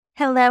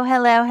Hello,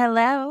 hello,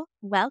 hello.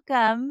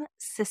 Welcome,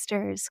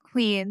 sisters,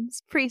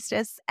 queens,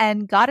 priestess,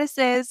 and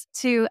goddesses,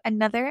 to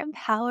another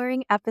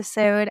empowering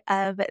episode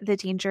of the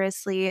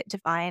Dangerously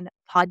Divine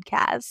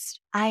podcast.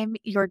 I'm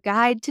your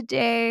guide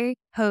today,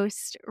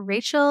 host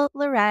Rachel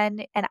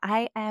Loren, and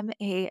I am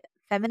a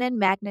feminine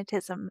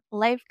magnetism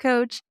life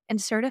coach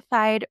and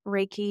certified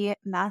Reiki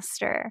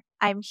master.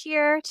 I'm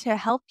here to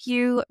help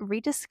you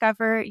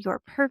rediscover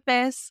your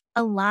purpose,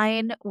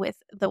 align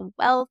with the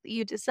wealth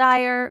you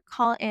desire,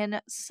 call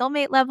in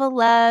soulmate level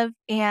love,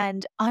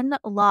 and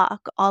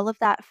unlock all of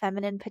that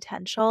feminine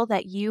potential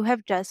that you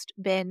have just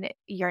been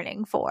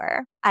yearning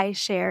for. I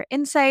share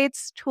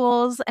insights,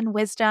 tools, and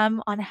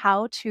wisdom on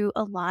how to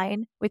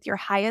align with your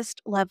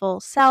highest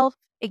level self,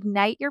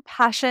 ignite your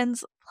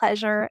passions,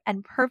 pleasure,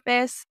 and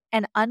purpose,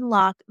 and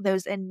unlock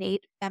those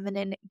innate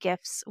feminine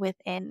gifts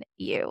within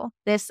you.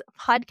 This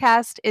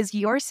podcast is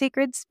your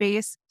sacred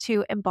space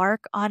to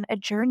embark on a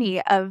journey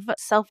of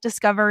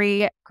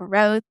self-discovery,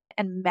 growth,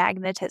 and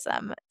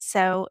magnetism.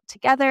 So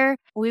together,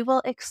 we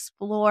will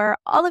explore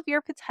all of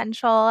your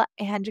potential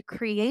and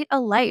create a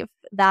life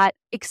that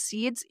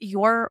exceeds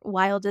your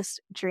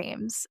wildest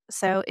dreams.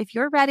 So if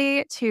you're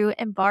ready to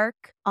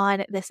embark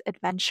on this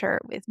adventure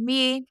with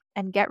me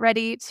and get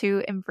ready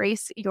to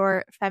embrace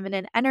your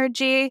feminine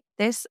energy,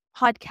 this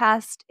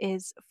podcast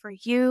is for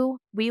you.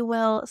 We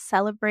will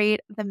celebrate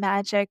the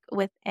magic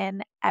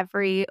within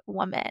every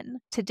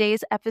woman.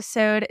 Today's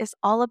episode is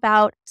all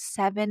about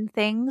 7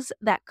 things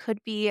that could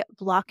be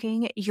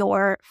blocking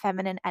your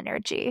feminine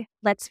energy.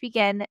 Let's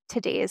begin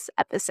today's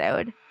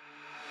episode.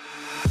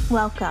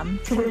 Welcome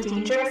to the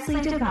Dangerously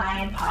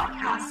Divine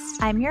podcast.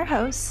 I'm your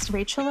host,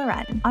 Rachel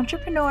Loren,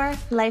 entrepreneur,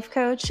 life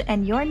coach,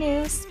 and your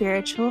new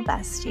spiritual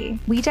bestie.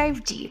 We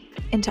dive deep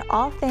into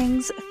all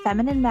things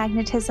feminine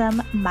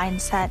magnetism,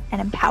 mindset,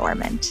 and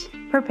empowerment.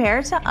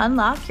 Prepare to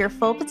unlock your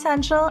full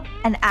potential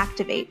and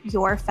activate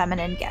your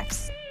feminine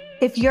gifts.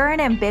 If you're an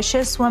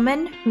ambitious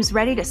woman who's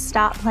ready to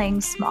stop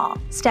playing small,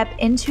 step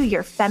into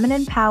your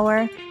feminine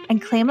power,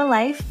 and claim a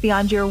life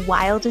beyond your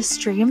wildest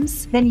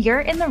dreams, then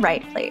you're in the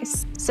right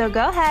place. So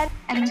go ahead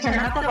and turn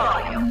up the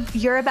volume.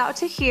 You're about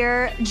to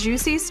hear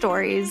juicy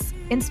stories,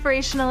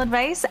 inspirational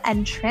advice,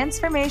 and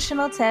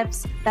transformational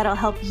tips that'll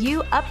help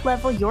you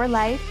up-level your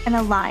life and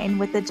align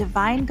with the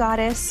divine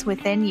goddess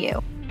within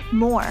you.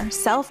 More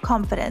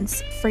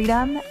self-confidence,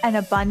 freedom, and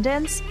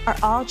abundance are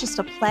all just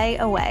a play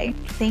away.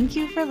 Thank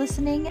you for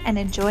listening and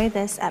enjoy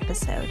this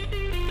episode.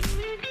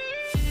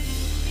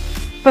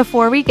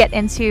 Before we get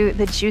into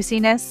the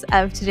juiciness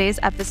of today's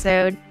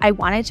episode, I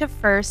wanted to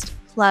first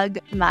plug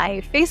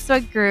my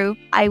Facebook group.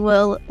 I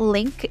will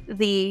link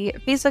the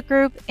Facebook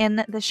group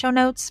in the show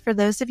notes for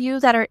those of you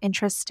that are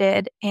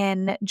interested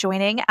in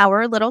joining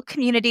our little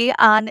community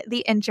on the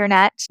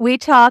internet. We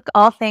talk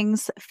all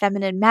things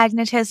feminine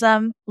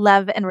magnetism,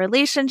 love and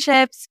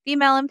relationships,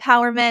 female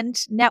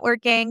empowerment,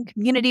 networking,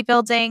 community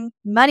building,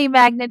 money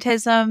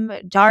magnetism,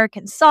 dark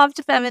and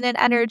soft feminine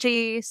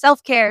energy,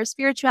 self-care,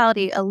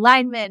 spirituality,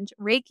 alignment,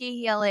 Reiki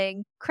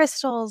healing,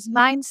 crystals,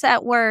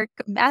 mindset work,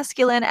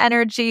 masculine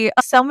energy,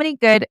 so many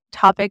good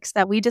topics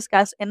that we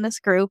discuss in this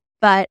group.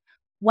 But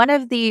one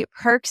of the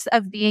perks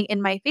of being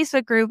in my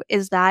Facebook group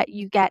is that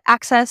you get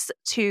access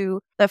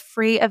to the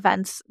free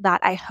events that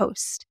I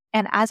host.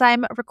 And as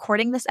I'm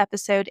recording this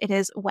episode, it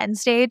is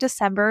Wednesday,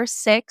 December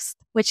 6th,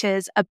 which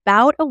is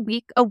about a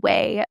week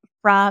away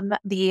from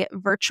the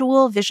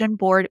virtual vision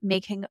board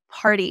making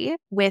party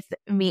with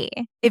me.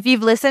 If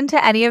you've listened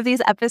to any of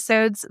these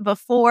episodes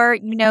before,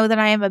 you know that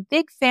I am a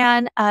big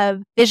fan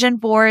of vision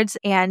boards,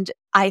 and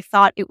I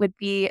thought it would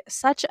be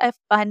such a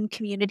fun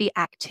community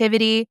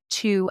activity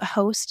to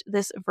host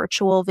this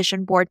virtual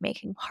vision board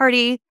making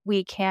party.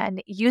 We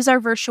can use our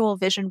virtual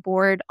vision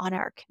board on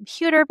our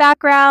computer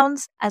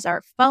backgrounds, as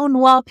our phone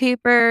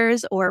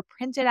wallpapers, or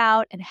print it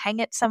out and hang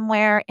it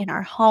somewhere in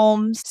our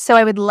homes. So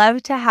I would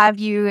love to have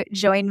you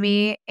join me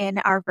in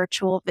our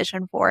virtual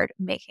vision board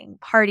making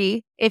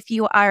party. If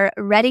you are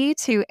ready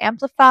to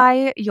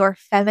amplify your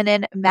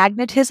feminine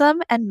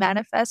magnetism and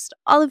manifest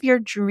all of your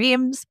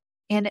dreams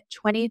in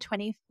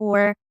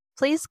 2024,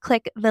 please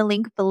click the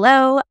link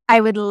below.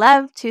 I would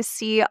love to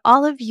see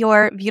all of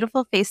your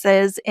beautiful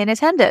faces in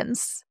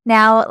attendance.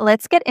 Now,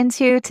 let's get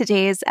into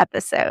today's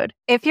episode.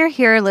 If you're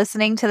here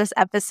listening to this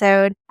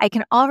episode, I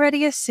can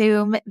already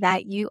assume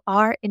that you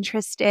are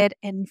interested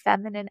in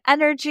feminine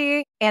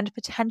energy and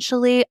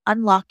potentially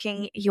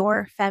unlocking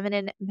your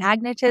feminine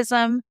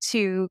magnetism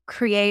to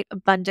create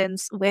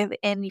abundance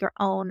within your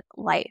own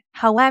life.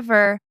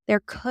 However,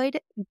 there could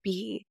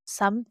be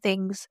some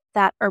things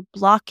that are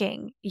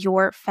blocking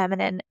your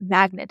feminine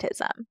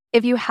magnetism.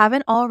 If you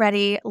haven't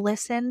already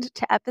listened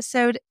to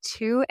episode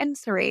 2 and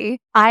 3,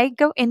 I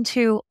go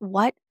into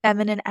what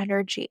feminine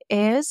energy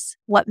is,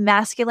 what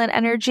masculine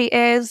energy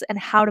is, and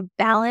how to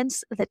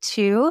balance the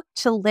two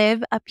to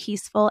live a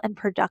peaceful and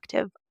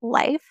productive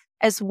life.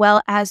 as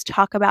well as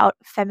talk about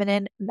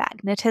feminine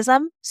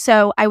magnetism.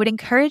 So I would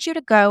encourage you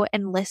to go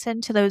and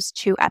listen to those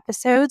 2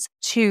 episodes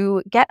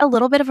to get a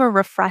little bit of a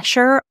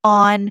refresher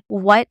on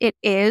what it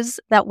is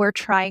that we're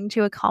trying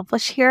to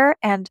accomplish here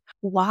and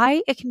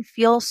why it can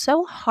feel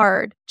so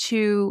hard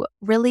to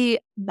really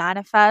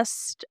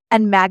manifest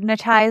and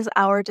magnetize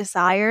our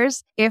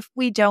desires if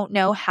we don't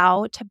know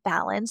how to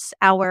balance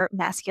our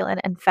masculine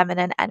and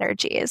feminine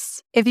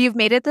energies. If you've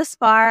made it this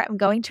far, I'm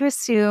going to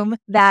assume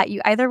that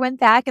you either went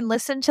back and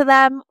listened to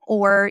them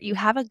or you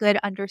have a good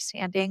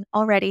understanding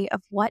already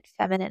of what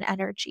feminine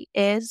energy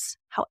is.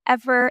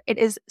 However, it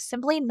is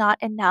simply not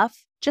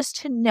enough just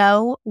to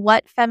know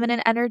what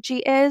feminine energy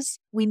is.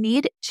 We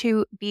need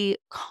to be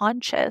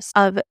conscious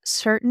of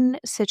certain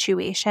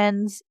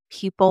situations,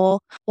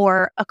 people,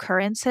 or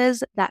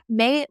occurrences that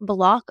may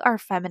block our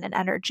feminine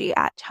energy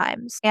at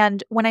times.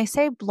 And when I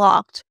say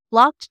blocked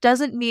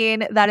doesn't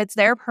mean that it's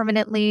there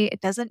permanently. It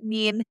doesn't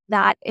mean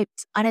that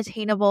it's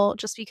unattainable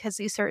just because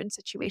these certain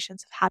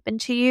situations have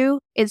happened to you.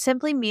 It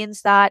simply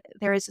means that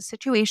there is a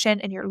situation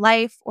in your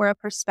life or a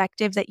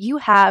perspective that you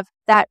have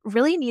that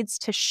really needs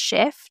to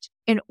shift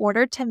in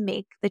order to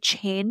make the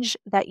change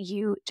that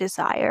you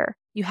desire.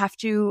 You have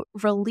to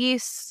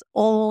release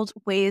old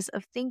ways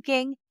of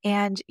thinking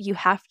and you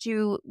have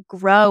to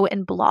grow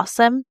and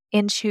blossom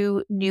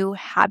into new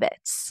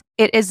habits.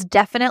 It is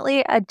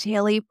definitely a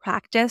daily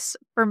practice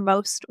for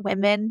most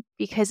women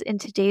because in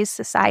today's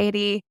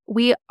society,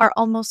 we are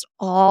almost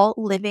all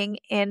living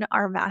in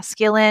our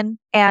masculine.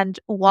 And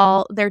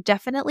while there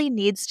definitely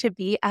needs to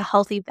be a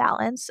healthy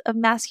balance of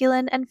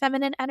masculine and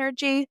feminine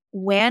energy,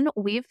 when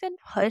we've been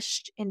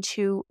pushed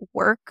into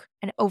work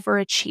and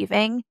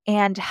overachieving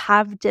and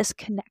have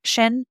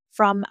disconnection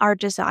from our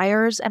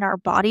desires and our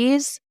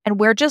bodies, and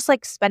we're just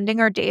like spending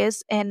our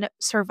days in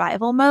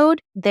survival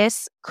mode,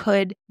 this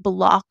could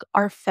block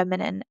our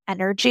feminine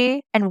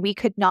energy and we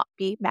could not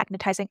be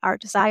magnetizing our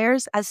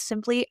desires as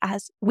simply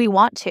as we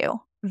want to.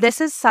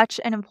 This is such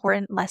an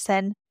important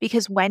lesson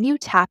because when you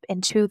tap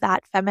into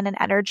that feminine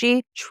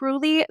energy,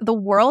 truly the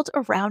world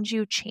around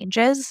you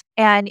changes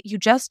and you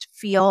just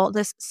feel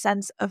this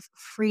sense of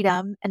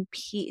freedom and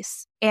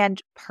peace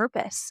and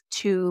purpose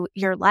to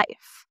your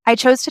life. I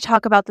chose to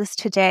talk about this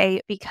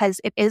today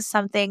because it is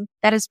something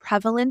that is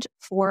prevalent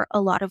for a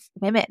lot of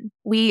women.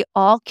 We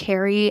all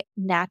carry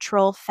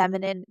natural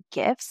feminine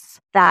gifts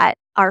that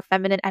our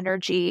feminine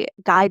energy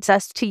guides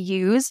us to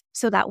use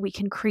so that we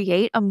can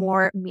create a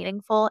more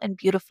meaningful and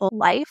beautiful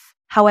life.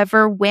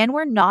 However, when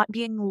we're not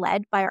being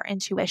led by our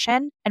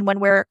intuition and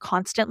when we're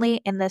constantly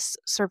in this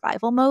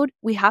survival mode,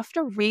 we have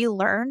to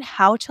relearn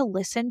how to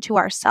listen to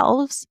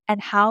ourselves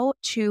and how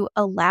to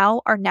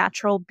allow our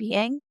natural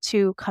being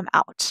to come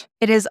out.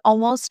 It is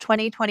almost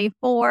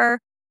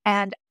 2024.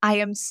 And I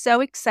am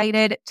so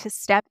excited to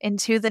step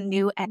into the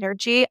new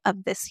energy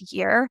of this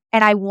year.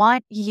 And I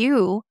want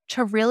you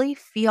to really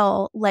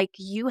feel like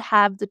you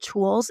have the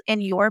tools in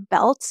your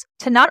belt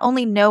to not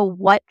only know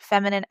what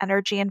feminine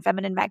energy and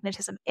feminine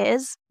magnetism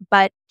is,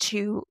 but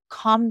to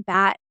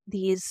combat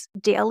these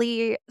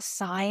daily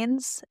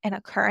signs and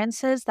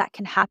occurrences that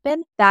can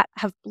happen that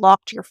have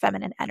blocked your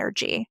feminine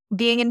energy.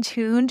 Being in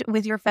tune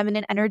with your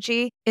feminine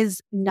energy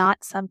is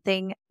not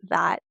something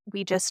that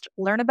we just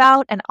learn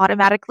about and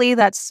automatically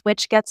that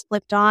switch gets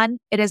flipped on.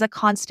 It is a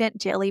constant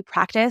daily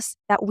practice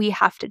that we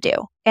have to do.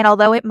 And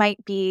although it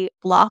might be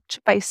blocked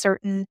by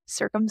certain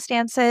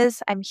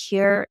circumstances, I'm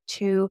here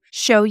to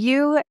show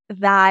you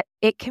that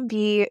it can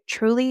be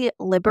truly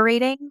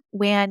liberating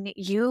when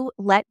you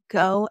let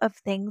go of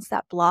things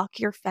that block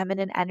your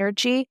feminine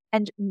energy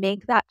and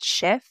make that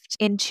shift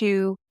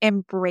into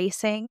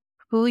embracing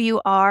who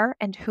you are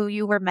and who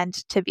you were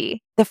meant to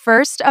be. The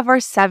first of our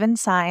 7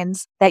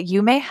 signs that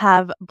you may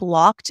have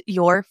blocked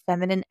your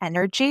feminine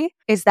energy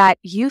is that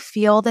you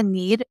feel the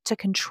need to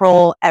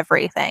control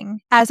everything.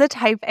 As a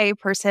type A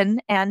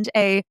person and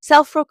a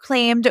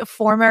self-proclaimed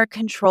former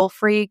control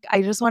freak,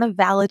 I just want to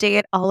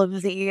validate all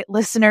of the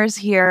listeners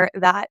here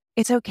that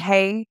it's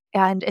okay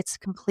and it's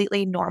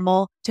completely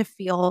normal to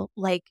feel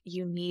like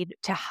you need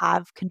to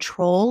have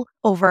control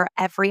over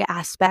every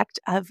aspect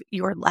of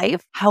your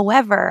life.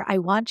 However, I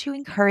want to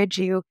encourage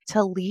you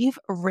to leave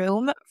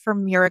room for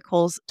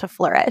miracles to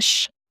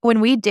flourish. When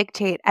we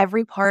dictate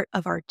every part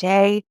of our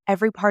day,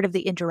 every part of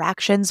the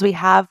interactions we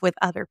have with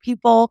other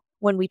people,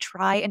 when we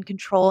try and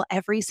control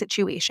every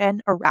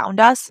situation around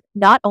us,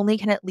 not only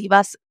can it leave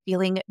us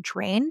feeling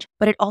drained,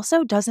 but it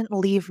also doesn't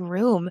leave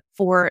room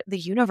for the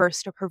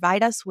universe to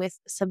provide us with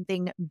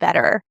something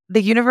better.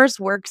 The universe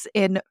works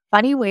in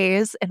funny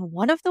ways, and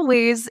one of the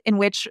ways in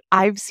which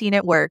I've seen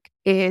it work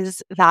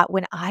is that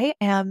when I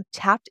am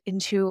tapped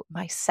into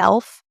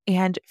myself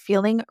and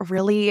feeling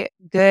really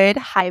good,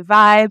 high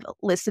vibe,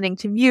 listening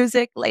to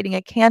music, lighting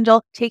a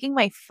candle, taking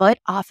my foot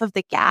off of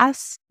the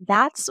gas,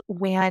 that's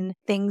when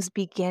things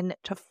begin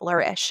begin to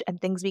flourish and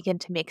things begin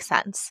to make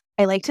sense.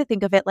 I like to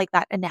think of it like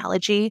that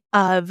analogy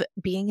of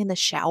being in the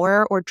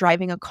shower or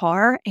driving a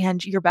car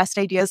and your best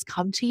ideas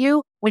come to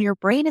you when your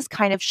brain is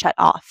kind of shut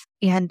off.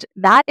 And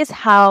that is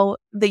how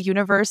the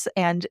universe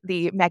and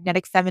the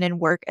magnetic feminine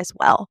work as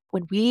well.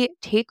 When we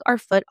take our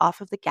foot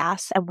off of the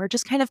gas and we're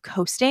just kind of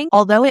coasting,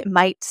 although it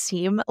might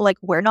seem like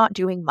we're not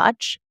doing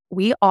much,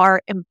 we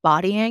are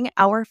embodying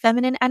our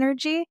feminine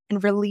energy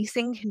and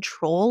releasing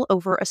control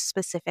over a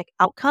specific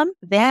outcome.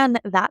 Then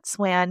that's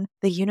when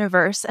the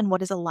universe and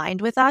what is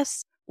aligned with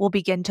us will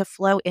begin to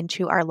flow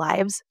into our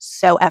lives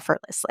so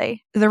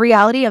effortlessly. The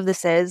reality of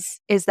this is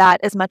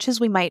that as much as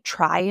we might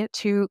try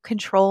to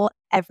control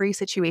every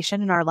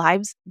situation in our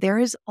lives, there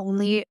is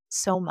only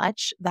so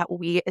much that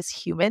we as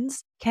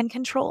humans can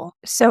control.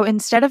 So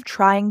instead of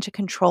trying to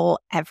control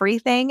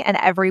everything and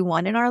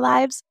everyone in our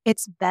lives,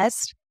 it's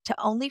best to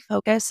only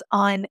focus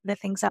on the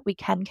things that we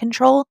can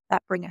control,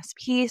 that bring us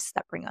peace,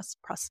 that bring us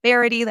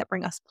prosperity, that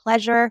bring us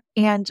pleasure,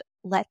 and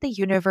let the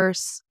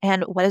universe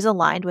and what is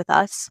aligned with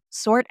us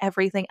sort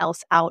everything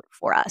else out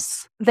for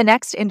us. The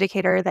next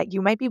indicator that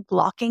you might be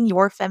blocking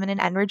your feminine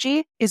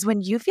energy is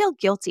when you feel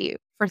guilty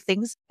for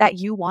things that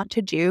you want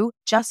to do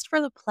just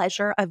for the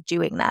pleasure of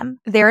doing them.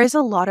 There is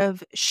a lot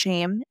of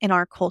shame in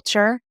our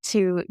culture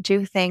to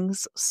do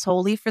things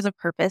solely for the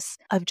purpose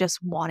of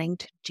just wanting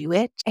to do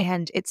it.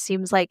 And it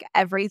seems like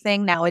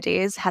everything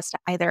nowadays has to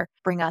either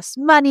bring us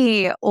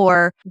money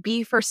or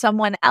be for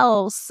someone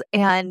else.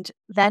 And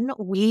then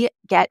we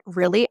get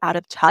really out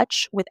of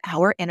touch with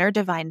our inner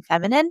divine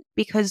feminine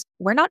because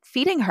we're not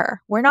feeding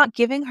her. We're not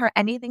giving her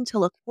anything to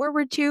look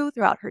forward to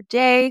throughout her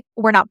day.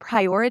 We're not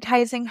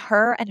prioritizing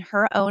her and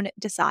her own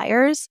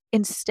desires.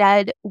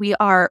 Instead, we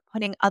are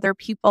putting other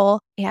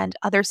people and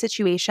other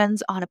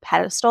situations on a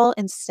pedestal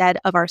instead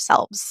of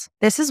ourselves.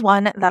 This is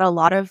one that a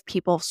lot of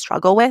people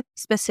struggle with,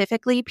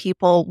 specifically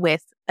people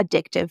with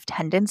addictive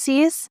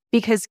tendencies,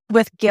 because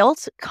with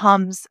guilt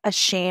comes a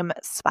shame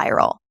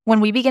spiral. When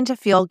we begin to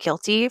feel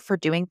guilty for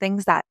doing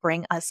things that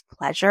bring us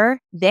pleasure,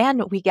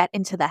 then we get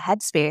into the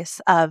headspace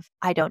of,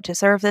 I don't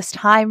deserve this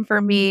time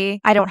for me.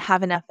 I don't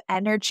have enough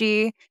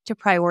energy to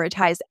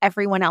prioritize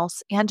everyone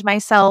else and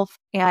myself,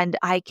 and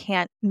I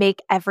can't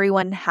make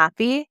everyone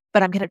happy,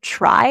 but I'm going to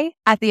try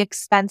at the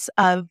expense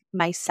of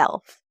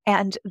myself.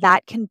 And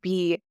that can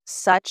be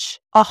such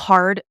a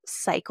hard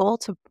cycle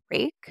to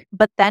break.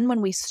 But then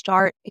when we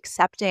start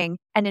accepting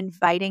and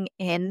inviting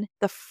in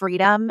the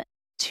freedom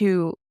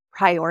to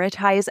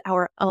prioritize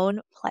our own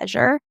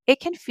pleasure,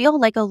 it can feel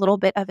like a little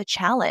bit of a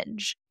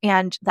challenge.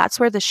 And that's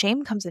where the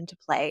shame comes into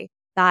play.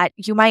 That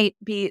you might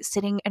be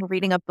sitting and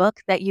reading a book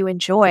that you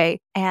enjoy,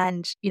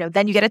 and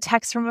then you get a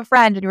text from a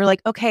friend and you're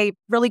like, okay,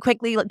 really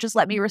quickly, just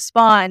let me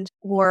respond.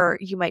 Or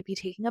you might be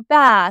taking a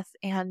bath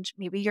and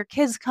maybe your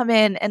kids come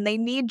in and they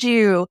need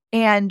you.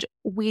 And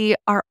we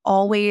are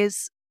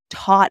always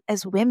taught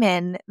as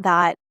women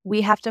that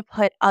we have to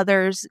put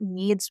others'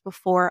 needs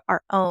before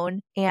our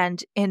own.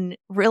 And in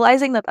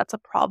realizing that that's a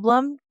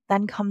problem,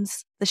 then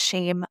comes the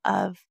shame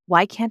of,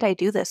 why can't I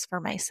do this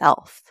for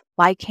myself?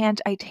 Why can't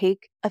I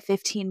take a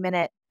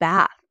 15-minute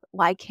bath?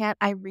 Why can't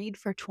I read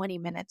for 20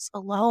 minutes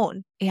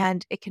alone?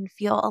 And it can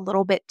feel a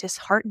little bit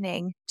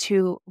disheartening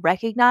to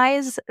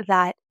recognize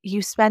that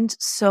you spend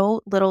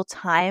so little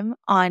time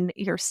on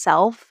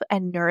yourself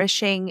and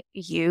nourishing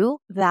you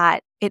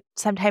that it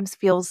sometimes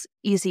feels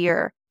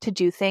easier to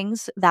do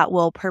things that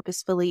will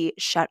purposefully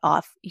shut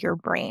off your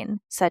brain,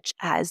 such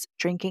as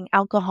drinking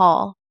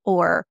alcohol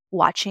or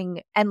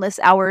watching endless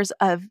hours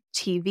of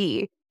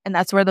TV. And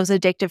that's where those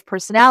addictive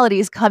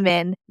personalities come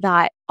in,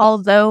 that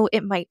although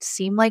it might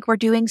seem like we're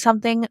doing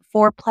something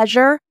for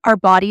pleasure, our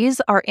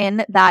bodies are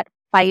in that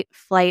fight,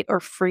 flight, or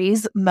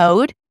freeze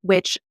mode,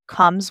 which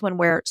comes when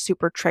we're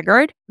super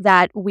triggered,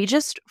 that we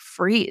just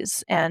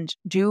freeze and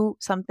do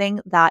something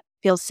that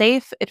feels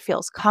safe. It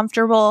feels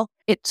comfortable.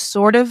 It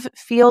sort of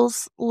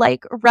feels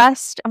like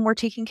rest and we're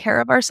taking care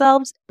of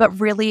ourselves, but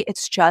really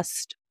it's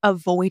just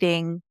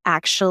avoiding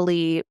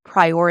actually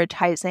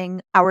prioritizing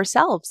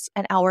ourselves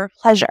and our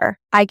pleasure.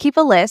 I keep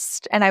a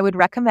list, and I would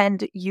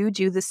recommend you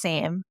do the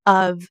same,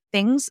 of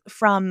things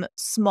from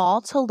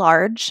small to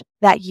large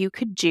that you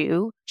could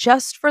do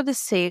just for the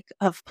sake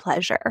of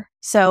pleasure.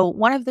 So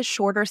one of the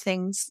shorter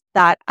things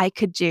that I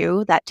could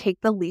do that take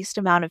the least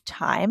amount of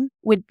time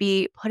would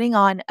be putting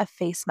on a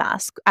face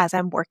mask as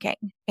I'm working.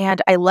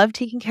 And I love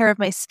taking care of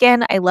my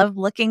skin. I love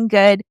looking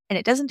good. And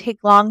it doesn't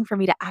take long for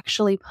me to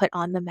actually put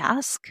on the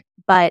mask,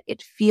 but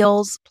it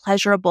feels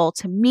pleasurable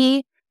to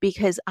me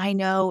because I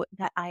know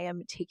that I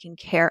am taking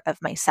care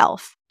of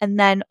myself. And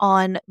then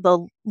on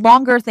the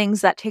longer things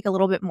that take a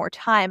little bit more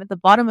time, at the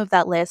bottom of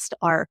that list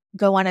are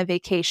go on a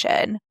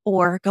vacation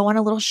or go on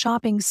a little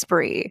shopping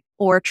spree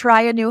or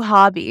try a new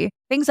hobby,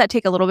 things that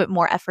take a little bit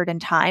more effort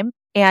and time.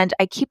 And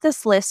I keep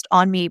this list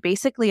on me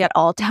basically at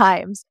all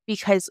times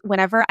because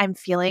whenever I'm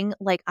feeling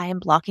like I am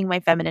blocking my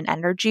feminine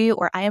energy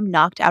or I am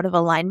knocked out of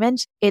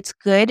alignment, it's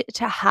good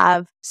to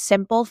have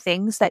simple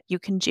things that you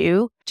can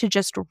do to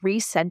just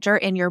recenter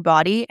in your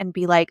body and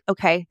be like,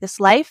 okay, this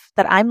life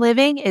that I'm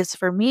living is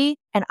for me,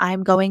 and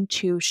I'm going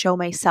to show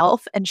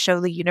myself and show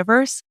the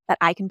universe that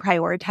I can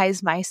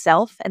prioritize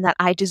myself and that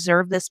I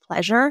deserve this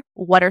pleasure.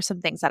 What are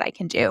some things that I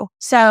can do?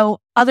 So,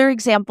 other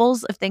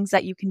examples of things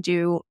that you can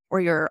do for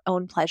your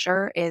own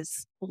pleasure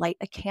is light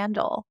a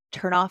candle,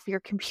 turn off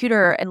your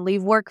computer and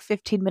leave work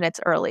 15 minutes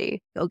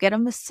early, go get a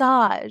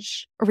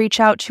massage, reach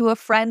out to a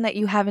friend that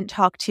you haven't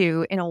talked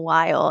to in a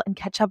while and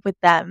catch up with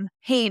them,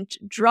 paint,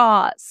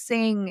 draw,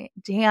 sing,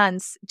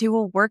 dance, do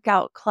a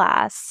workout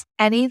class.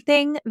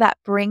 Anything that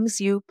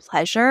brings you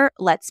pleasure,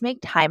 let's make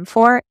time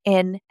for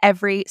in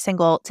every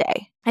single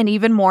day. And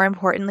even more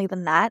importantly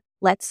than that,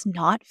 let's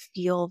not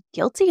feel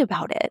guilty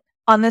about it.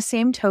 On the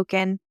same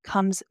token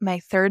comes my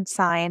third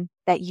sign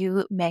that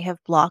you may have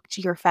blocked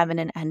your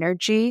feminine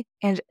energy.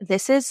 And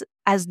this is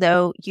as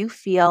though you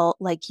feel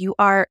like you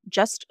are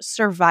just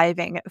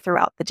surviving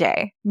throughout the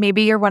day.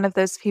 Maybe you're one of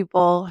those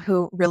people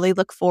who really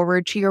look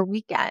forward to your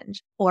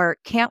weekend or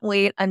can't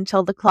wait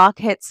until the clock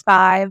hits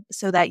 5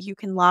 so that you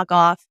can log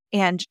off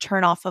and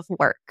turn off of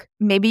work.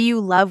 Maybe you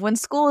love when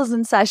school is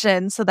in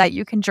session so that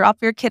you can drop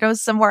your kiddos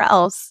somewhere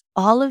else.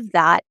 All of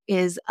that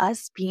is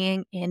us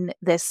being in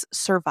this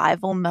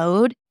survival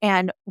mode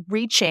and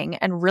reaching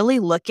and really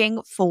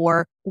looking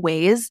for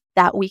ways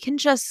that we can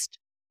just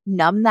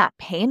numb that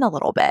pain a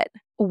little bit.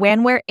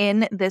 When we're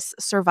in this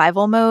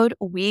survival mode,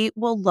 we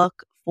will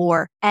look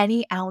for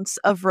any ounce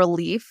of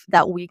relief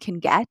that we can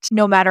get,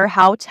 no matter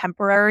how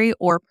temporary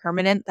or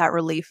permanent that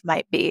relief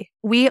might be.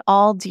 We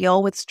all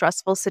deal with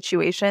stressful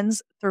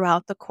situations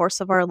throughout the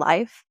course of our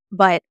life,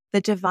 but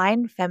the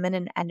divine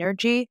feminine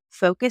energy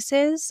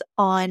focuses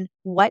on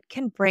what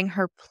can bring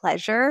her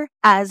pleasure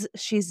as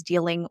she's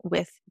dealing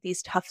with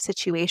these tough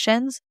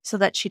situations so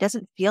that she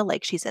doesn't feel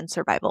like she's in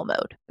survival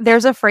mode.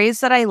 There's a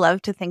phrase that I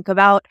love to think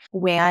about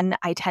when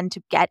I tend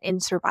to get in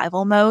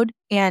survival mode,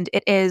 and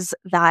it is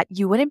that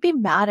you wouldn't be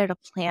mad at a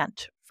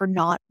plant for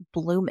not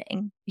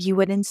blooming. You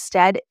would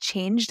instead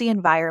change the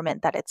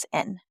environment that it's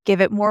in.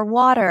 Give it more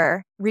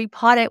water,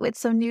 repot it with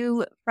some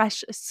new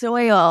fresh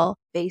soil,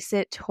 face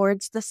it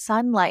towards the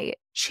sunlight,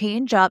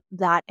 change up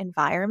that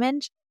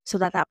environment so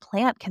that that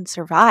plant can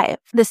survive.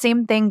 The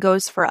same thing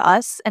goes for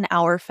us and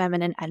our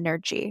feminine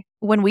energy.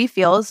 When we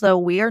feel as though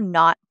we are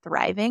not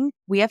thriving,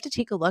 we have to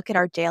take a look at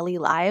our daily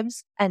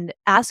lives and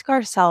ask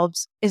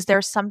ourselves, is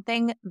there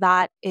something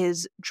that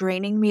is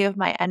draining me of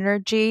my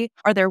energy?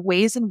 Are there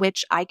ways in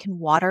which I can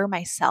water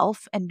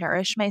myself and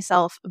nourish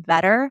myself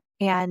better?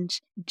 And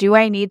do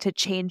I need to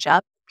change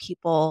up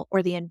people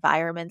or the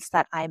environments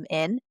that I'm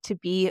in to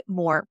be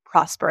more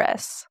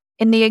prosperous?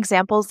 In the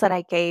examples that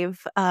I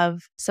gave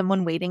of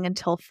someone waiting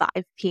until 5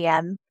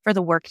 p.m. for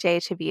the workday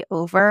to be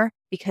over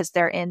because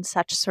they're in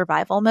such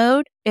survival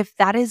mode, if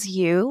that is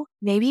you,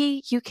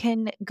 maybe you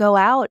can go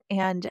out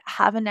and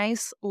have a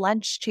nice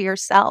lunch to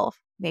yourself.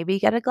 Maybe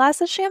get a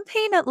glass of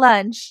champagne at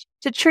lunch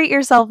to treat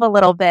yourself a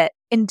little bit.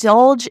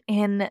 Indulge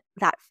in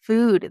that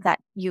food that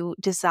you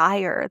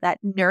desire, that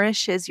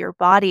nourishes your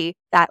body,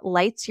 that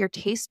lights your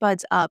taste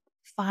buds up.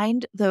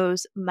 Find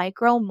those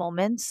micro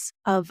moments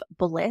of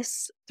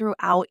bliss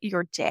throughout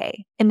your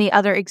day. In the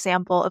other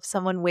example of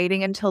someone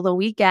waiting until the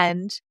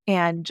weekend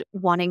and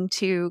wanting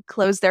to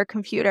close their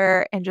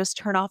computer and just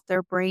turn off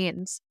their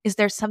brains, is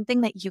there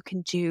something that you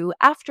can do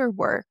after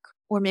work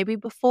or maybe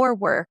before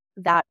work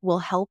that will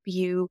help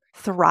you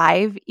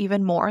thrive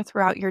even more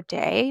throughout your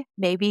day?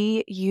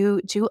 Maybe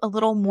you do a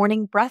little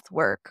morning breath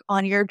work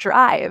on your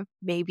drive.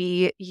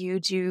 Maybe you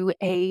do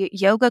a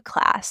yoga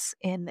class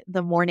in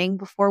the morning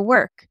before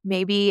work.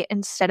 Maybe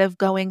instead of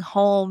going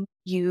home,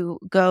 you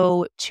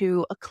go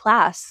to a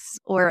class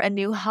or a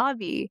new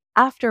hobby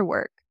after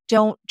work.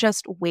 Don't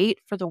just wait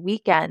for the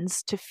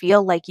weekends to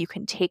feel like you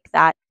can take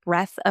that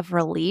breath of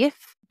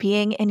relief.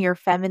 Being in your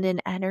feminine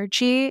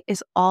energy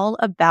is all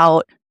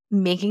about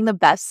making the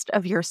best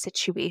of your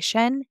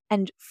situation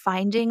and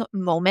finding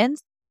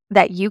moments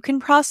that you can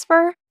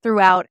prosper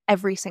throughout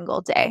every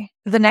single day.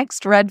 The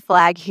next red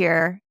flag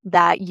here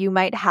that you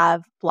might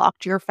have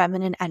blocked your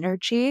feminine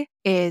energy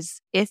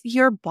is if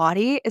your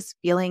body is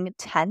feeling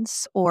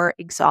tense or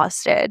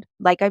exhausted.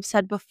 Like I've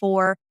said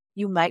before,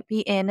 you might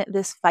be in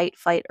this fight,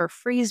 flight, or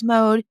freeze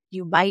mode.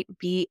 You might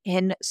be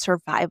in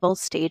survival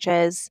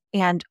stages.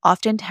 And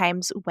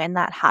oftentimes, when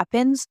that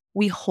happens,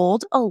 we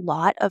hold a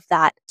lot of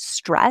that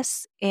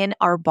stress in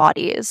our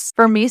bodies.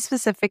 For me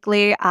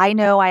specifically, I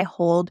know I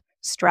hold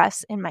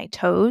stress in my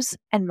toes,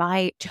 and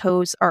my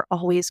toes are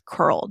always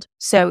curled.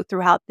 So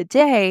throughout the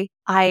day,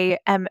 I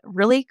am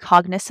really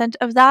cognizant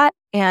of that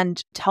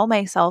and tell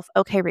myself,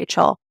 okay,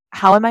 Rachel,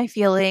 how am I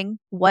feeling?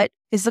 What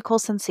physical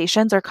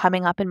sensations are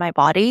coming up in my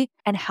body?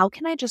 And how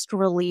can I just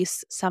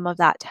release some of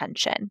that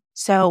tension?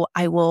 So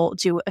I will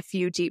do a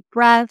few deep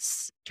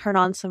breaths, turn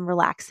on some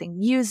relaxing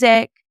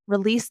music,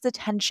 release the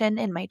tension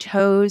in my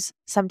toes.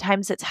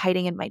 Sometimes it's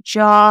hiding in my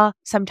jaw.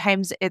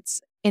 Sometimes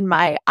it's in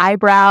my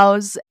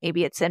eyebrows,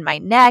 maybe it's in my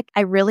neck.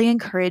 I really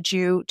encourage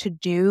you to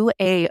do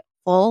a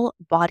full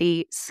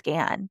body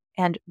scan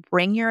and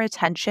bring your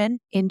attention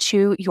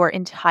into your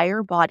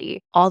entire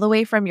body, all the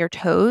way from your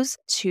toes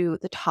to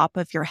the top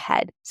of your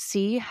head.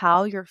 See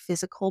how your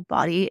physical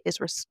body is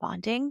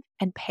responding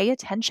and pay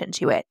attention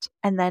to it.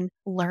 And then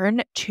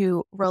learn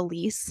to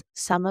release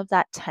some of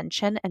that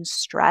tension and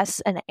stress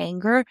and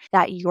anger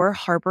that you're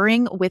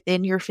harboring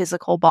within your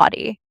physical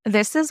body.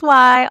 This is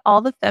why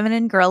all the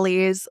feminine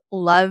girlies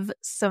love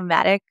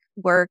somatic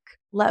work,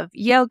 love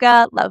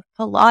yoga, love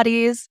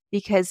Pilates,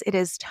 because it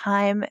is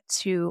time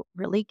to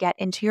really get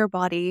into your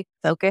body,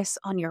 focus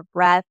on your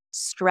breath,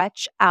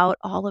 stretch out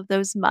all of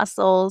those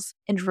muscles,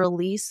 and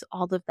release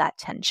all of that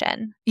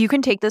tension. You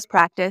can take this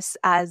practice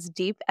as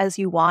deep as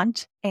you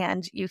want,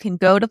 and you can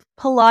go to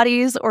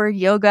Pilates or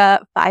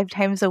yoga 5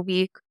 times a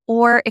week,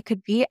 or it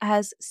could be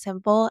as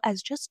simple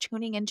as just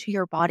tuning into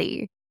your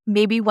body.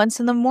 Maybe once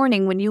in the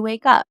morning when you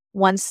wake up,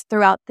 once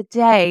throughout the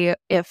day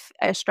if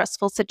a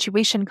stressful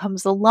situation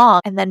comes along,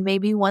 and then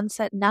maybe once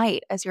at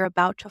night as you're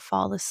about to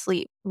fall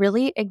asleep.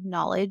 Really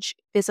acknowledge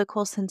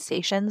physical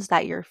sensations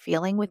that you're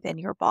feeling within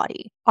your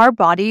body. Our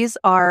bodies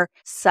are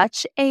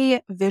such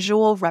a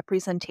visual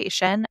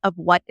representation of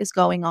what is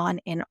going on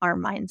in our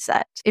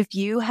mindset. If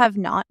you have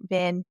not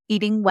been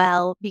eating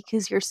well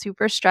because you're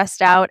super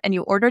stressed out and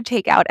you order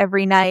takeout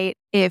every night,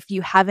 if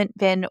you haven't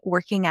been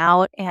working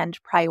out and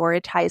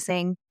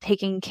prioritizing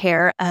taking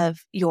care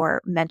of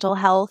your mental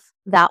health,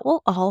 that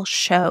will all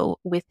show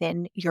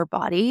within your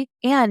body,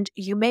 and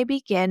you may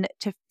begin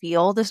to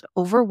feel this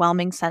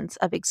overwhelming sense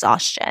of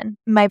exhaustion.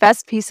 My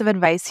best piece of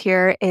advice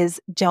here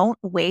is don't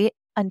wait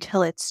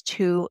until it's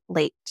too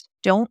late.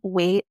 Don't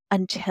wait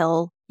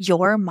until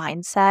your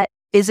mindset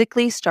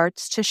physically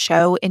starts to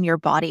show in your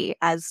body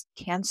as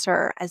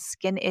cancer, as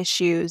skin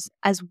issues,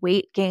 as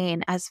weight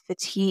gain, as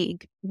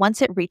fatigue. Once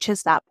it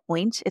reaches that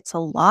point, it's a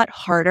lot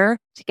harder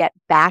to get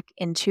back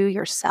into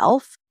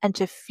yourself and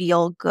to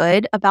feel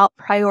good about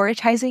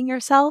prioritizing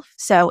yourself.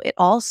 So it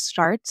all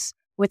starts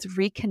with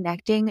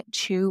reconnecting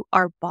to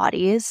our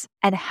bodies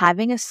and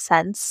having a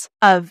sense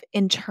of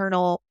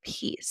internal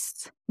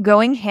peace.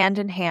 Going hand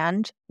in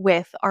hand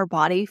with our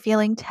body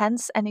feeling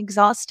tense and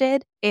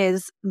exhausted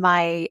is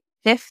my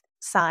 5th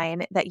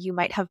sign that you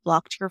might have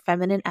blocked your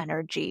feminine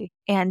energy.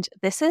 And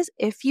this is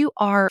if you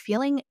are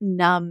feeling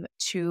numb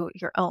to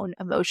your own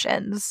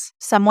emotions.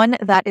 Someone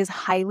that is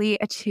highly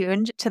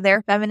attuned to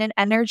their feminine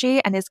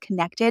energy and is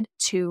connected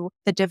to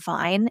the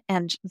divine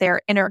and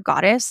their inner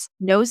goddess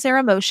knows their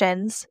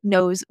emotions,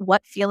 knows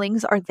what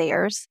feelings are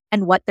theirs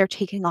and what they're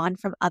taking on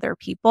from other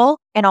people,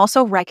 and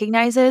also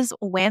recognizes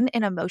when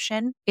an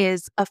emotion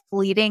is a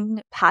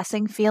fleeting,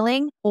 passing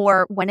feeling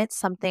or when it's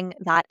something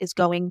that is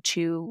going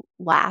to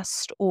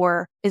last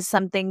or is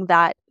something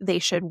that they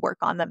should work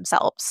on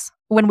themselves.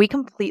 When we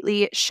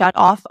completely shut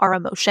off our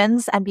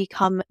emotions and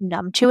become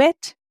numb to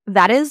it,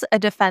 that is a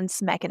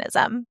defense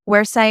mechanism.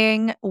 We're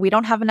saying we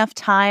don't have enough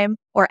time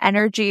or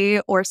energy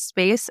or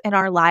space in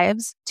our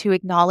lives to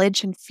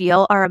acknowledge and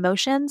feel our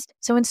emotions.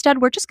 So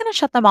instead, we're just going to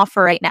shut them off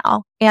for right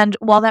now. And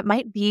while that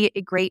might be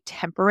a great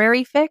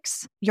temporary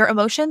fix, your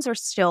emotions are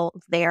still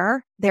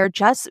there. They're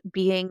just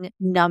being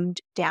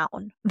numbed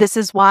down. This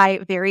is why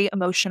very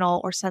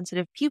emotional or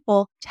sensitive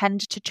people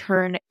tend to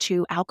turn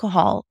to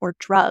alcohol or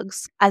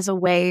drugs as a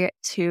way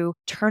to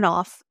turn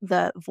off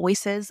the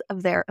voices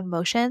of their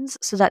emotions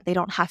so that they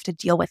don't have to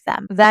deal with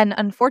them. Then,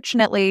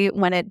 unfortunately,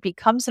 when it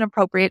becomes an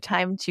appropriate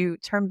time to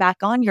turn back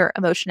on your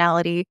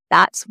emotionality,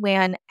 that's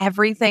when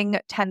everything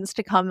tends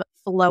to come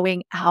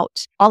flowing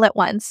out all at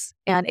once.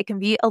 And it can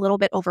be a little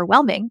bit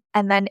overwhelming.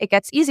 And then it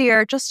gets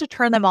easier just to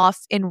turn them off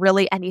in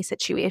really any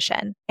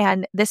situation.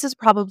 And this is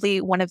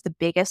probably one of the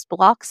biggest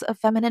blocks of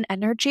feminine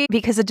energy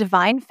because a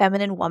divine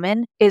feminine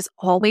woman is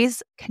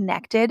always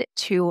connected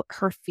to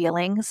her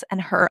feelings and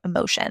her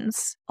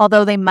emotions,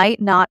 although they might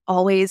not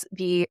always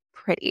be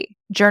pretty.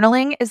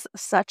 Journaling is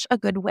such a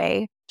good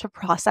way to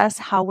process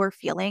how we're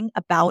feeling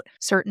about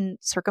certain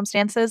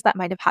circumstances that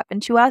might have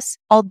happened to us.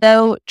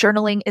 Although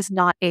journaling is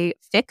not a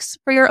fix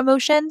for your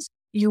emotions,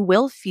 you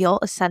will feel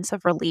a sense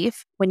of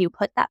relief when you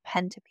put that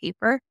pen to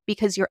paper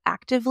because you're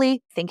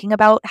actively thinking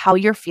about how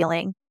you're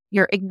feeling.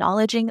 You're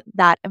acknowledging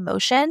that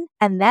emotion.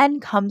 And then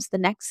comes the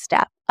next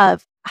step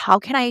of how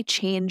can I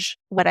change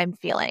what I'm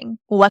feeling?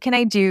 What can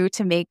I do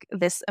to make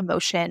this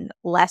emotion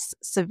less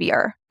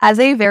severe? As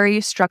a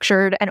very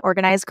structured and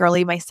organized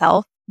girly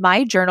myself,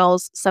 my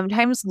journals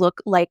sometimes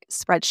look like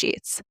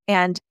spreadsheets.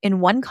 And in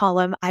one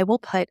column, I will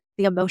put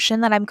the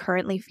emotion that I'm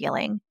currently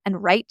feeling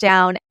and write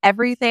down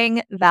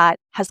everything that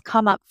has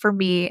come up for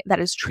me that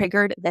has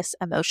triggered this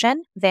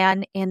emotion.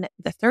 Then in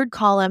the third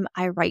column,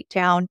 I write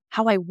down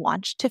how I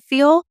want to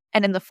feel.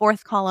 And in the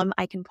fourth column,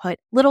 I can put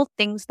little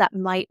things that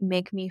might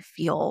make me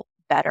feel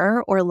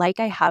better or like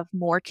I have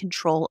more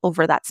control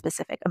over that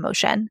specific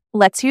emotion.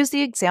 Let's use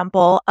the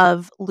example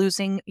of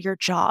losing your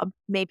job.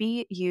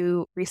 Maybe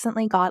you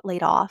recently got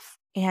laid off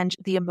and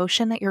the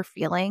emotion that you're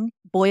feeling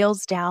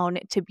boils down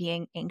to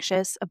being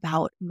anxious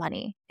about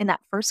money. In that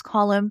first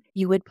column,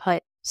 you would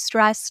put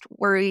stressed,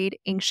 worried,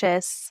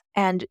 anxious,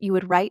 and you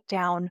would write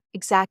down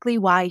exactly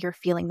why you're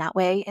feeling that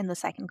way in the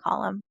second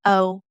column.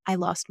 Oh, I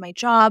lost my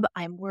job.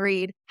 I'm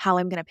worried how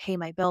I'm going to pay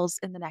my bills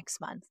in the next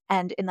month.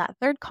 And in that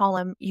third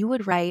column, you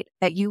would write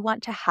that you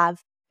want to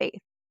have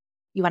faith.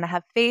 You want to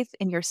have faith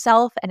in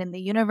yourself and in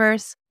the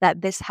universe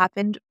that this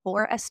happened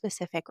for a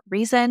specific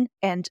reason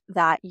and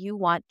that you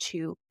want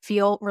to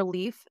feel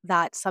relief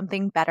that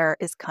something better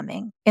is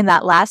coming. In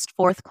that last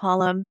fourth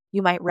column,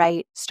 you might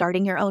write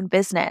starting your own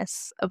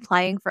business,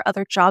 applying for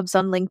other jobs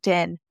on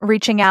LinkedIn,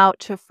 reaching out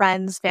to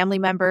friends, family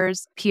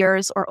members,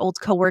 peers, or old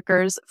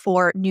coworkers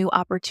for new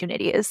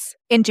opportunities.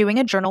 In doing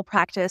a journal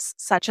practice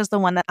such as the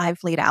one that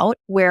I've laid out,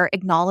 we're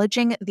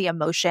acknowledging the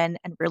emotion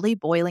and really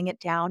boiling it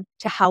down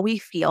to how we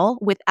feel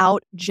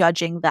without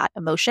judging that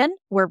emotion.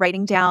 We're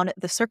writing down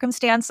the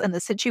circumstance and the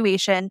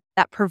situation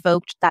that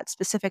provoked that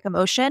specific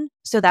emotion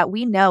so that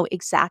we know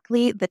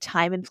exactly the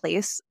time and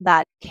place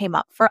that came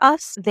up for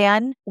us.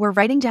 Then we're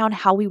writing down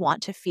how we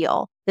want to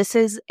feel. This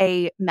is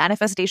a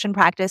manifestation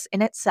practice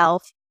in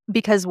itself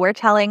because we're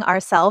telling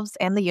ourselves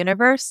and the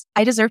universe,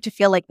 I deserve to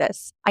feel like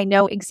this. I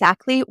know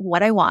exactly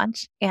what I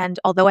want. And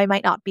although I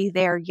might not be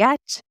there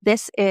yet,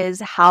 this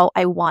is how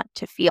I want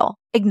to feel.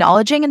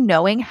 Acknowledging and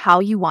knowing how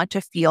you want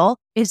to feel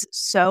is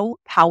so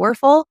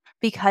powerful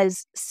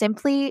because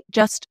simply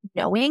just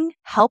knowing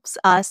helps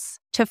us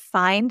to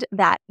find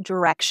that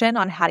direction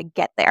on how to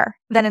get there.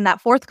 Then in that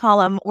fourth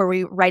column where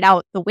we write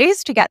out the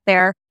ways to get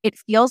there, it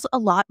feels a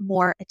lot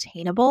more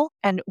attainable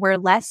and we're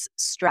less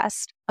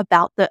stressed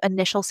about the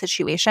initial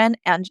situation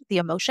and the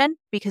emotion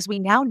because we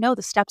now know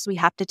the steps we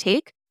have to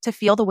take to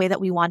feel the way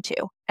that we want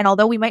to. And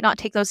although we might not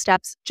take those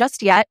steps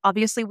just yet,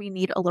 obviously we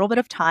need a little bit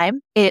of time.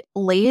 It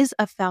lays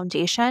a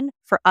foundation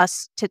for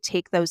us to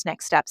take those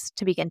next steps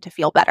to begin to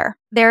feel better.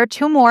 There are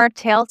two more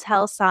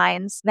telltale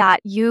signs that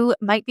you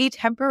might be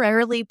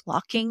temporarily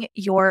blocking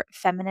your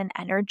feminine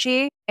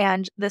energy.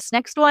 And this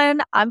next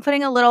one, I'm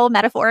putting a little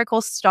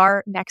metaphorical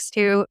star next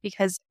to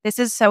because this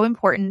is so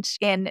important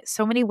in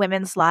so many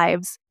women's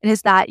lives. It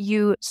is that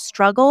you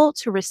struggle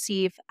to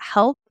receive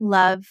help,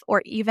 love,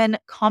 or even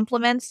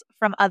compliments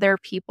from other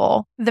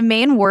people. The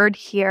main word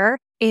here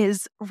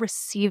is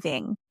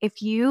receiving.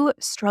 If you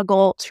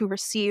struggle to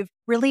receive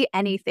really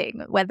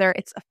anything, whether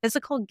it's a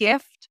physical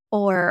gift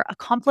or a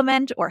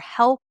compliment or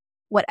help,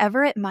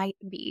 whatever it might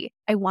be,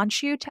 I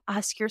want you to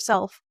ask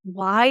yourself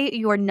why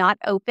you're not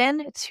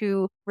open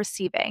to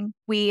receiving.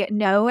 We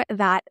know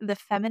that the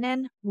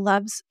feminine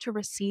loves to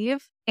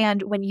receive.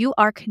 And when you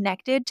are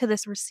connected to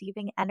this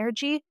receiving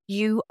energy,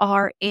 you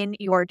are in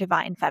your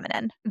divine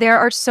feminine. There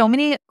are so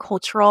many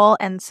cultural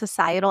and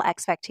societal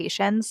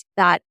expectations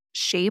that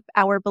shape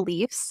our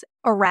beliefs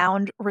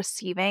around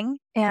receiving.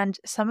 And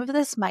some of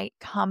this might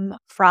come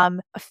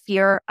from a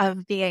fear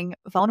of being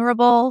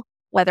vulnerable,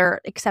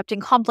 whether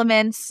accepting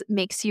compliments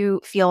makes you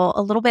feel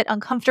a little bit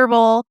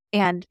uncomfortable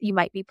and you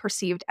might be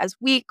perceived as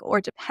weak or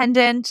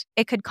dependent.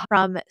 It could come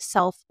from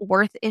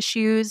self-worth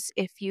issues.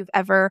 If you've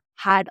ever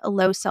had a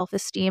low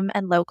self-esteem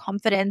and low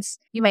confidence,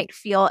 you might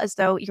feel as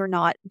though you're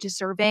not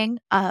deserving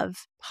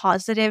of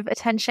positive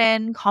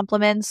attention,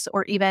 compliments,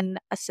 or even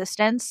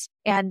assistance.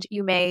 And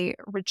you may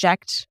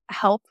reject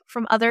help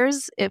from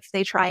others if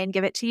they try and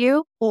give it to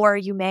you, or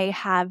you may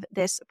have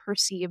this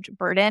perceived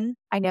burden.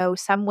 I know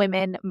some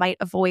women might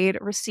avoid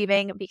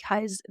receiving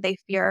because they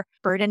fear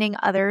burdening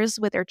others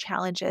with their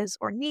challenges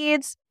or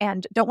needs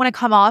and don't want to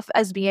come off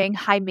as being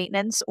high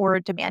maintenance or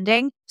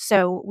demanding.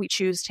 So we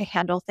choose to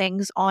handle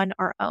things on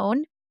our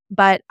own.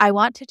 But I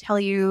want to tell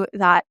you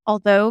that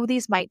although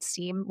these might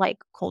seem like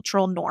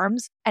cultural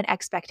norms and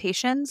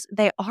expectations,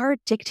 they are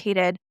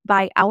dictated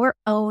by our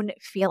own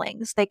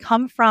feelings. They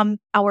come from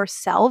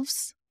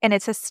ourselves, and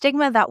it's a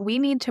stigma that we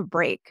need to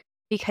break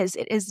because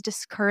it is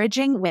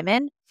discouraging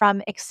women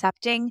from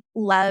accepting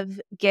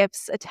love,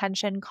 gifts,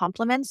 attention,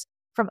 compliments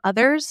from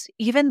others,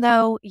 even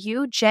though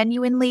you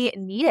genuinely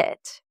need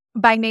it.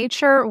 By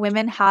nature,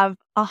 women have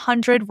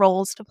 100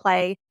 roles to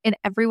play in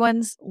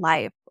everyone's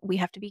life. We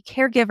have to be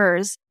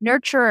caregivers,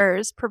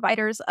 nurturers,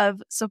 providers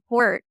of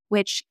support,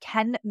 which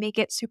can make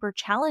it super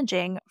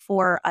challenging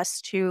for us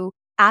to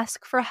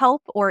ask for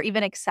help or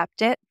even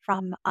accept it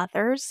from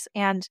others.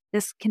 And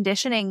this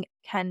conditioning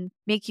can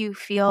make you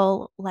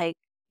feel like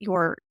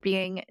you're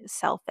being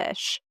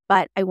selfish.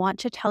 But I want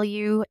to tell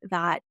you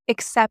that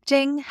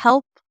accepting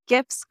help,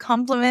 gifts,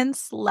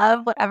 compliments,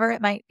 love, whatever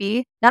it might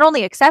be, not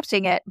only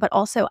accepting it, but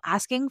also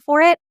asking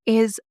for it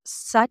is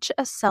such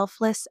a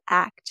selfless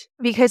act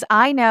because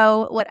I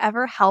know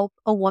whatever help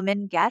a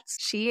woman gets,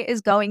 she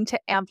is going to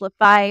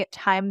amplify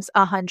times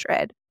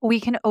 100. We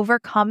can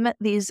overcome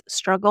these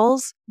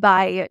struggles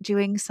by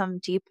doing some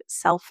deep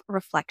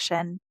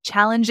self-reflection,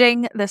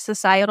 challenging the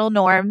societal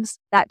norms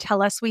that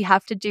tell us we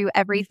have to do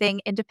everything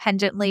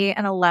independently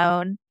and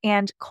alone,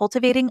 and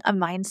cultivating a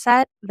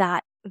mindset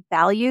that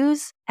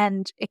values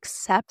and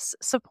accepts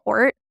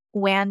support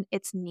when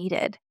it's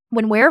needed.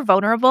 When we're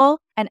vulnerable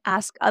and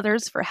ask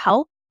others for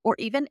help or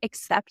even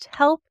accept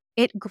help,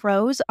 it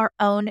grows our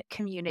own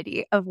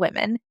community of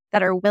women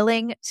that are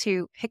willing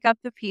to pick up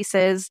the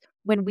pieces,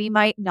 when we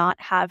might not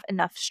have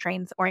enough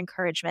strength or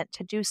encouragement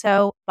to do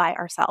so by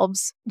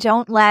ourselves.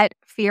 Don't let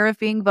fear of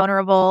being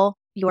vulnerable,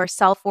 your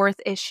self-worth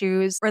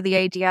issues, or the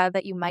idea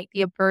that you might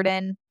be a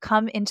burden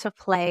come into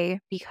play,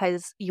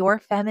 because your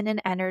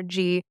feminine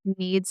energy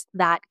needs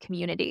that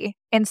community.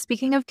 And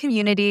speaking of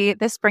community,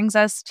 this brings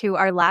us to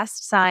our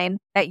last sign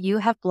that you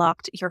have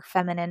blocked your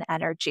feminine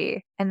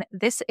energy. And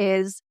this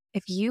is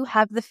if you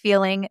have the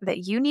feeling that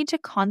you need to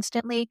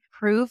constantly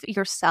prove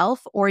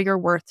yourself or your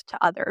worth to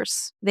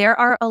others. There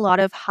are a lot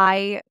of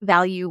high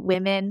value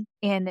women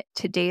in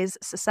today's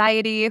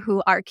society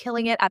who are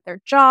killing it at their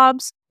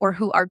jobs, or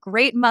who are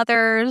great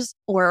mothers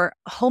or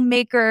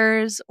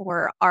homemakers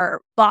or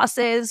are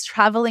bosses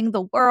traveling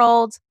the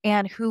world,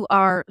 and who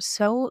are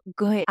so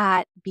good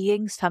at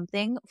being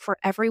something for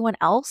everyone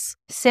else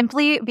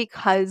simply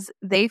because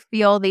they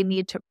feel they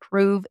need to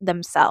prove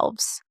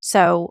themselves.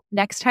 So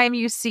next time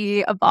you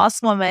see a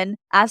boss woman,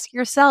 ask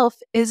yourself,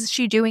 is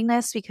she doing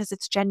this because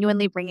it's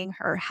genuinely bringing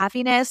her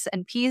happiness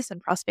and peace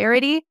and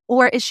prosperity?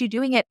 Or is she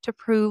doing it to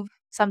prove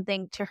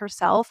something to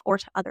herself or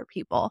to other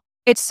people?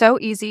 It's so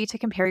easy to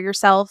compare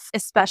yourself,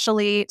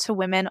 especially to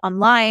women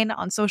online,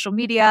 on social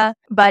media,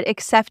 but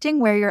accepting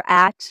where you're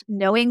at,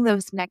 knowing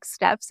those next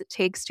steps it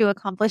takes to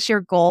accomplish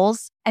your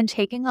goals, and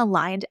taking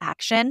aligned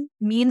action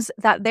means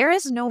that there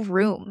is no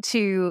room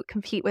to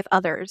compete with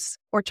others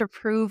or to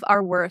prove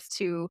our worth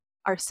to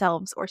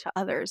ourselves or to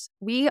others.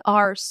 We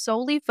are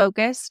solely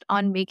focused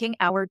on making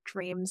our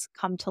dreams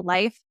come to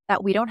life,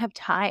 that we don't have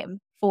time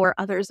for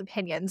others'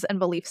 opinions and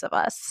beliefs of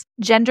us.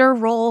 Gender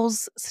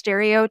roles,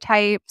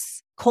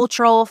 stereotypes,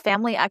 cultural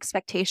family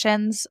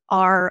expectations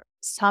are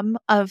some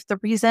of the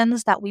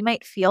reasons that we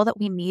might feel that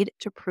we need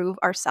to prove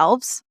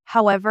ourselves.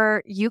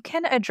 However, you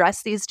can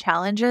address these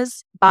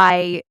challenges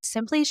by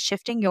simply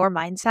shifting your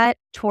mindset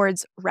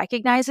towards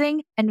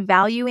recognizing and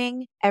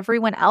valuing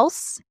everyone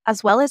else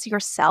as well as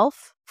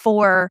yourself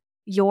for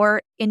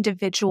your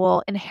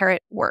individual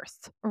inherent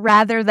worth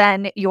rather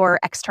than your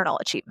external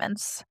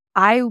achievements.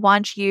 I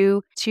want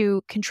you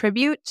to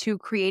contribute to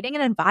creating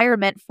an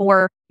environment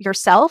for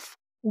yourself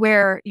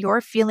where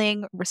you're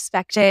feeling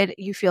respected,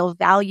 you feel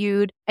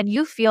valued, and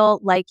you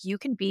feel like you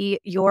can be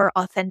your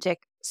authentic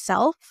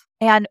self,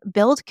 and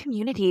build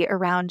community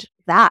around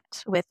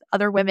that with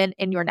other women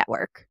in your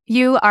network.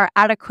 You are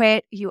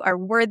adequate, you are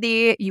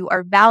worthy, you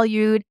are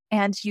valued,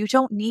 and you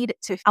don't need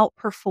to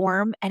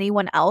outperform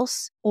anyone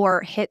else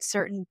or hit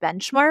certain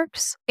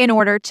benchmarks in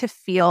order to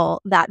feel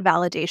that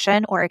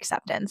validation or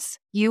acceptance.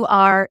 You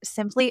are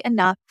simply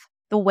enough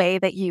the way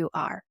that you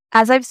are.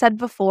 As I've said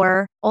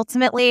before,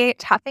 ultimately,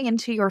 tapping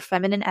into your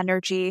feminine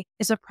energy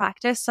is a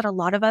practice that a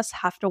lot of us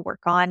have to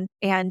work on,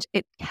 and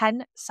it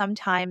can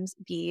sometimes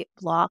be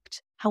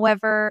blocked.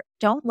 However,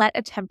 don't let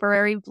a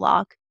temporary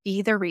block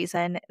be the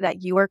reason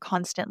that you are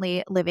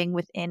constantly living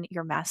within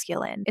your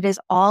masculine. It is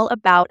all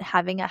about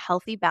having a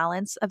healthy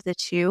balance of the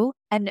two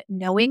and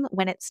knowing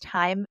when it's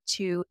time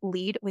to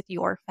lead with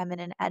your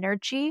feminine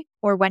energy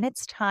or when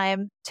it's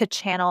time to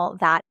channel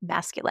that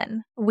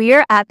masculine.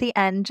 We're at the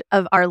end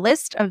of our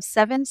list of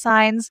 7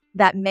 signs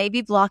that may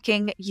be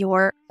blocking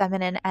your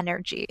feminine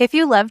energy. If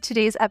you loved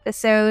today's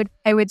episode,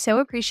 I would so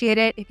appreciate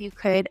it if you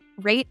could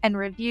rate and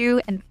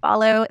review and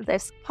follow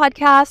this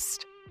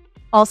podcast.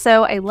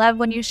 Also, I love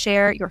when you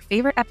share your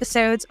favorite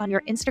episodes on your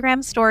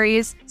Instagram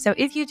stories. So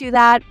if you do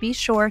that, be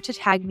sure to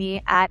tag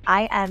me at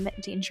I am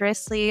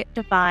dangerously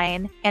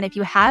divine. And if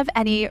you have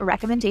any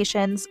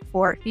recommendations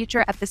for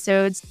future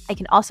episodes, I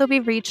can also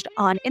be reached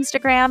on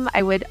Instagram.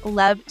 I would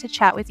love to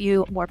chat with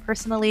you more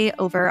personally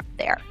over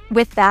there.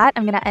 With that,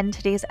 I'm going to end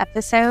today's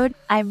episode.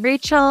 I'm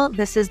Rachel.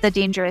 This is the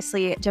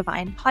Dangerously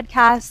Divine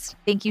podcast.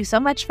 Thank you so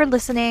much for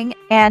listening,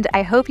 and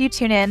I hope you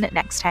tune in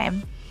next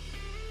time.